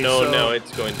 Okay, yeah, no, so no,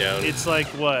 it's going down. It's like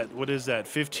what? What is that?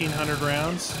 1,500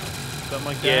 rounds? Something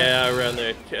like that? Yeah, around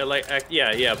there. Like,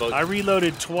 yeah, about. I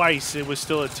reloaded twice. It was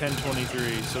still at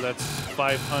 1023, so that's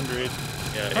 500.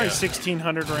 Yeah, Probably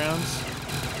 1,600 rounds.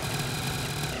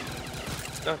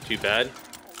 It's not too bad.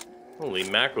 Holy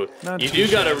mackerel. Not you too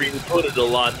do gotta shabby. reload it a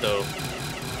lot, though.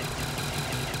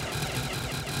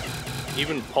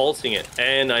 Even pulsing it,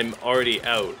 and I'm already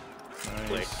out.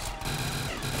 Nice. Like,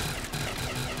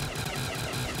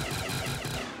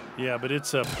 yeah, but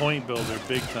it's a point builder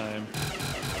big time.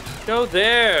 go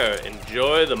there.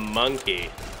 Enjoy the monkey.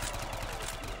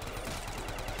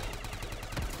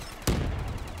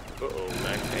 Uh-oh,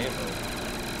 max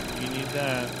ammo. You need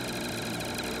that.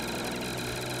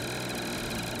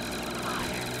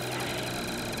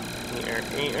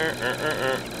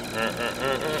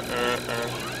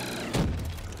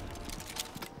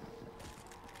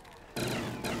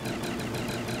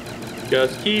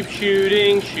 Just keep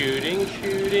shooting, shooting,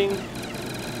 shooting.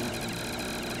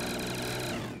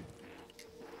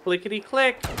 Clickety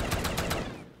click.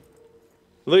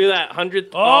 Look at that, 100.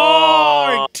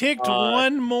 Oh, it ticked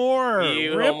one more.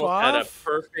 You Rip almost off. had a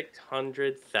perfect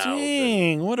 100,000.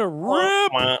 Dang, what a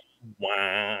rip. Wah,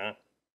 wah.